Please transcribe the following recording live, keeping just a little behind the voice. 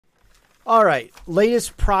All right.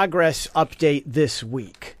 Latest progress update this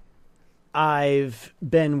week. I've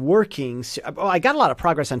been working. I got a lot of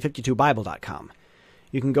progress on 52bible.com.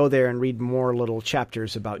 You can go there and read more little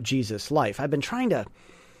chapters about Jesus' life. I've been trying to,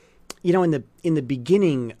 in the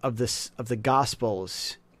beginning of the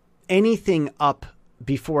Gospels, anything up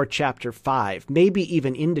before chapter 5, maybe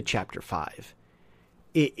even into chapter 5,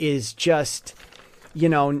 it is just,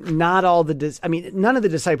 not all none of the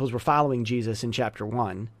disciples were following Jesus in chapter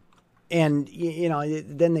 1. And,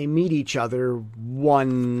 then they meet each other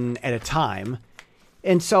one at a time.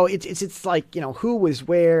 And so it's like, who was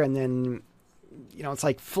where, and then, it's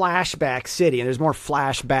like flashback city, and there's more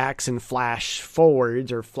flashbacks and flash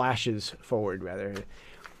forwards, or flashes forward rather.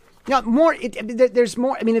 There's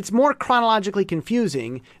more, it's more chronologically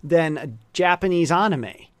confusing than a Japanese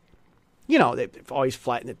anime. They've always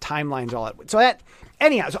flattened the timelines all that. So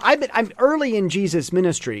I'm early in Jesus'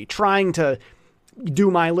 ministry trying to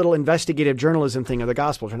do my little investigative journalism thing of the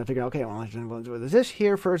gospel, trying to figure out, okay, well, is this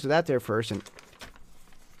here first or that there first? And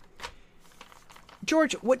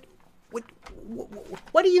George, what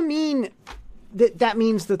do you mean that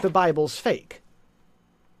means that the Bible's fake?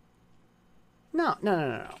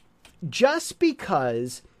 No. Just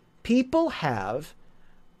because people have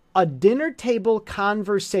a dinner table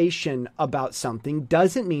conversation about something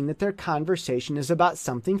doesn't mean that their conversation is about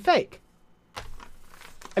something fake.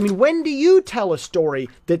 When do you tell a story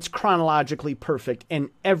that's chronologically perfect and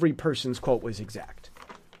every person's quote was exact?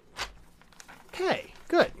 Okay,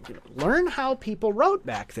 good. Learn how people wrote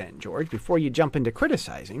back then, George, before you jump into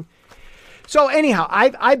criticizing. So anyhow,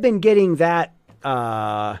 I've been getting that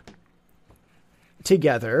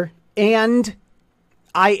together, and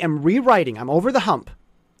I am rewriting. I'm over the hump,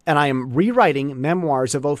 and I am rewriting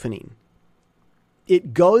Memoirs of Ophanim.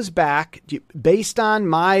 It goes back, based on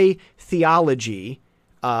my theology,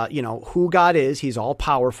 who God is. He's all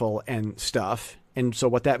powerful and stuff. And so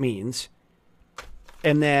what that means.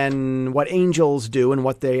 And then what angels do and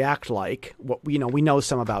what they act like. We know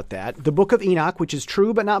some about that. The book of Enoch, which is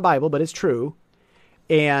true, but not Bible, but it's true.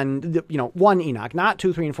 And, one Enoch, not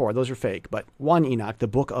 2, 3, and 4. Those are fake, but one Enoch, the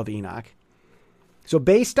book of Enoch. So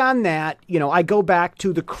based on that, I go back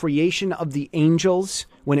to the creation of the angels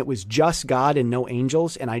when it was just God and no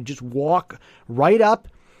angels. And I just walk right up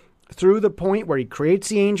through the point where he creates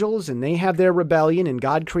the angels and they have their rebellion and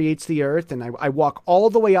God creates the earth. And I walk all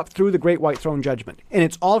the way up through the great white throne judgment. And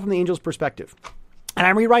it's all from the angel's perspective. And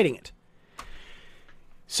I'm rewriting it.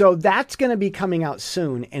 So that's going to be coming out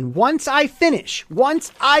soon. And once I finish, by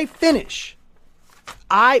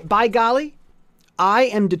golly, I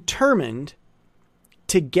am determined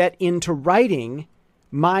to get into writing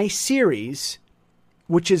my series,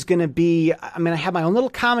 which is going to be, I'm going to have my own little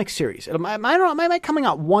comic series. It might be coming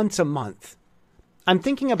out once a month. I'm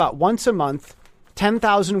thinking about once a month,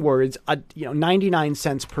 10,000 words, 99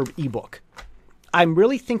 cents per ebook. I'm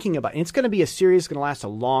really thinking about it. And it's going to be a series that's going to last a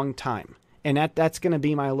long time. And that's going to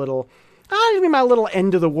be my little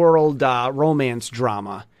end of the world romance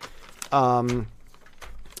drama. All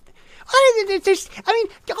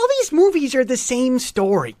these movies are the same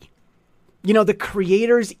story. The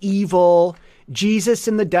creator's evil. Jesus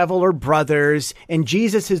and the devil are brothers, and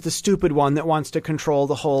Jesus is the stupid one that wants to control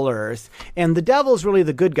the whole earth. And the devil's really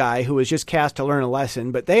the good guy who was just cast to learn a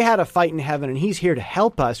lesson, but they had a fight in heaven, and he's here to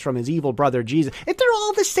help us from his evil brother, Jesus. They're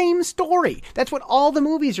all the same story. That's what all the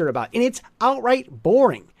movies are about, and it's outright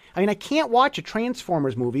boring. I can't watch a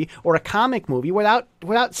Transformers movie or a comic movie without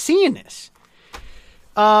seeing this.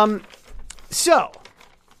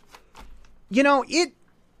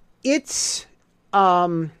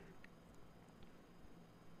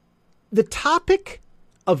 The topic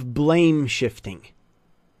of blame shifting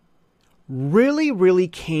really, really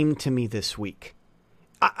came to me this week.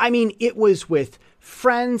 It was with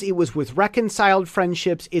friends. It was with reconciled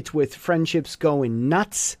friendships. It's with friendships going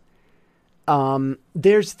nuts.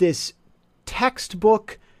 There's this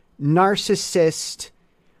textbook narcissist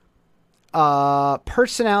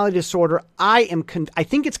personality disorder. I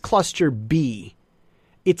think it's cluster B.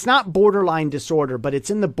 It's not borderline disorder, but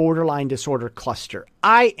it's in the borderline disorder cluster.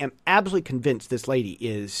 I am absolutely convinced this lady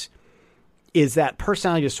is that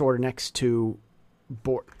personality disorder next to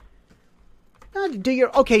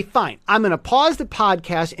okay, fine. I'm going to pause the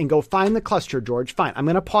podcast and go find the cluster, George. Fine. I'm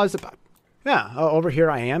going to pause over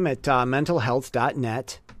here I am at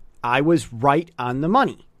mentalhealth.net. I was right on the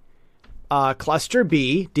money. Cluster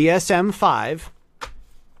B, DSM-5.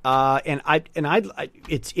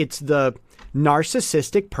 It's the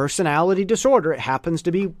narcissistic personality disorder. It happens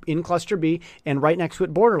to be in cluster B and right next to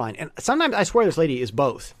it borderline. And sometimes I swear this lady is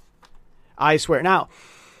both. I swear. Now,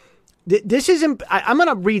 This is, I'm going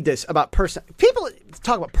to read this about people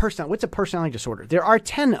talk about personality. What's a personality disorder? There are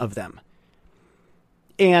 10 of them.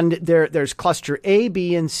 And there's cluster A,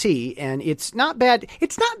 B, and C, and it's not bad.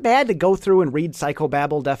 It's not bad to go through and read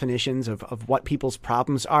psychobabble definitions of what people's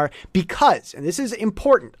problems are because, and this is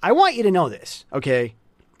important, I want you to know this, okay,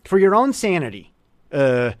 for your own sanity.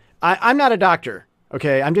 I'm not a doctor,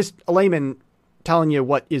 okay? I'm just a layman telling you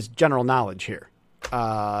what is general knowledge here.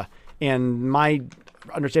 And my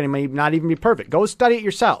understanding may not even be perfect. Go study it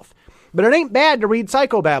yourself. But it ain't bad to read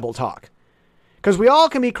psychobabble talk because we all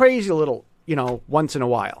can be crazy a little, once in a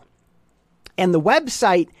while. And the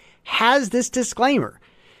website has this disclaimer.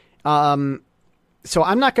 So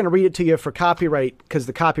I'm not going to read it to you for copyright because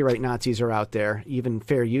the copyright Nazis are out there. Even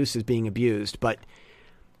fair use is being abused. But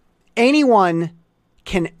anyone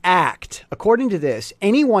can act, according to this,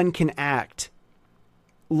 anyone can act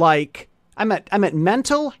like, I'm at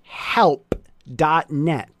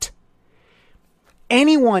mentalhelp.net.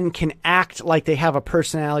 Anyone can act like they have a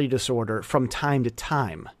personality disorder from time to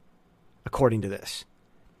time. According to this.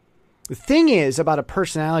 The thing is about a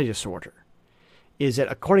personality disorder is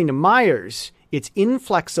that according to Myers, it's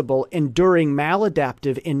inflexible, enduring,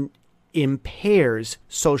 maladaptive, and impairs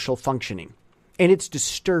social functioning. And it's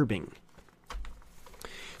disturbing.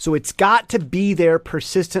 So it's got to be there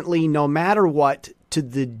persistently, no matter what, to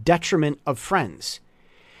the detriment of friends.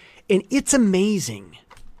 And it's amazing.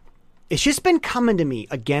 It's just been coming to me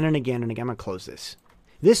again and again and again. I'm going to close this.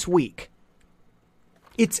 This week.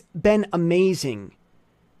 It's been amazing.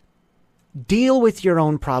 Deal with your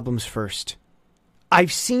own problems first.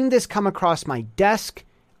 I've seen this come across my desk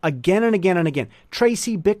again and again and again.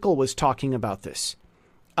 Tracy Bickle was talking about this.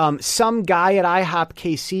 Some guy at IHOP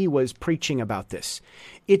KC was preaching about this.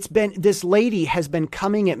 This lady has been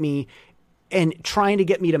coming at me and trying to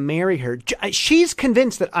get me to marry her. She's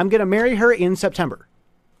convinced that I'm going to marry her in September.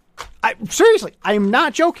 Seriously, I'm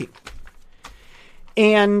not joking.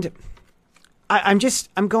 And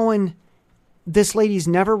I'm going, this lady's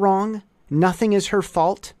never wrong. Nothing is her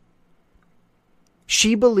fault.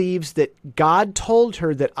 She believes that God told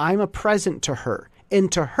her that I'm a present to her. And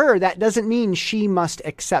to her, that doesn't mean she must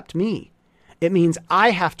accept me. It means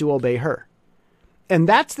I have to obey her. And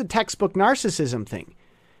that's the textbook narcissism thing.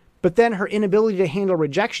 But then her inability to handle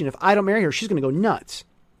rejection, if I don't marry her, she's going to go nuts.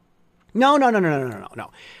 No.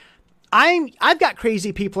 I've got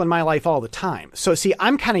crazy people in my life all the time. So see,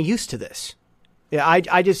 I'm kind of used to this. Yeah,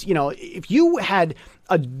 I just, if you had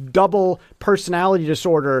a double personality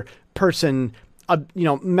disorder person,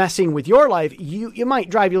 messing with your life, you might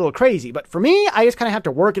drive you a little crazy. But for me, I just kind of have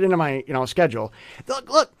to work it into my, schedule.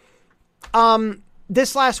 Look,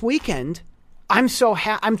 this last weekend, I'm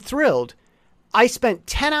thrilled. I spent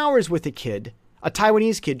 10 hours with a kid, a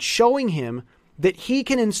Taiwanese kid, showing him that he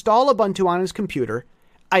can install Ubuntu on his computer.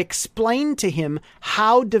 I explained to him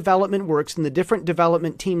how development works and the different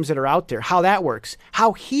development teams that are out there, how that works,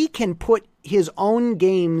 how he can put his own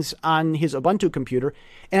games on his Ubuntu computer.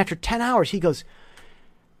 And after 10 hours, he goes,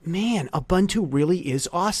 man, Ubuntu really is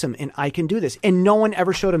awesome and I can do this. And no one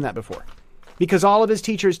ever showed him that before because all of his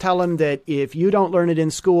teachers tell him that if you don't learn it in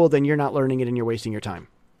school, then you're not learning it and you're wasting your time.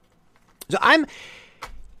 So I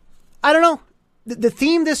don't know. The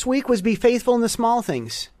theme this week was be faithful in the small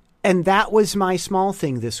things. And that was my small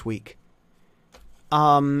thing this week.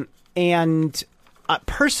 Personally,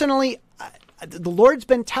 the Lord's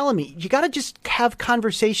been telling me, you got to just have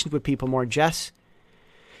conversations with people more, Jess.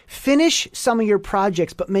 Finish some of your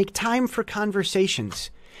projects, but make time for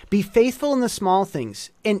conversations. Be faithful in the small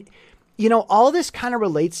things. And, all this kind of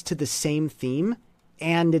relates to the same theme.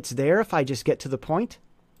 And it's there if I just get to the point.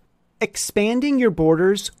 Expanding your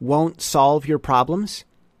borders won't solve your problems.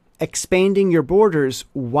 Expanding your borders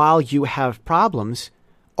while you have problems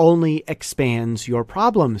only expands your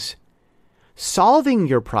problems. Solving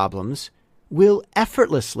your problems will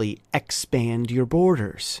effortlessly expand your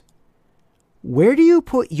borders. Where do you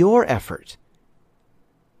put your effort?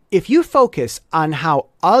 If you focus on how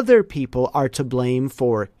other people are to blame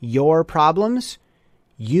for your problems,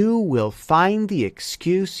 you will find the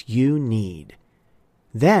excuse you need.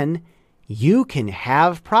 Then you can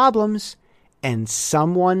have problems and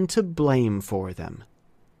someone to blame for them.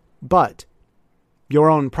 But your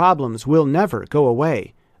own problems will never go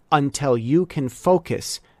away until you can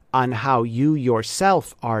focus on how you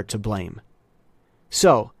yourself are to blame.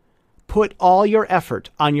 So, put all your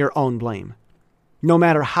effort on your own blame, no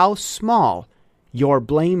matter how small your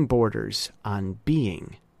blame borders on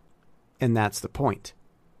being. And that's the point.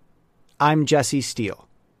 I'm Jesse Steele,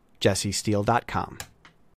 jessesteele.com.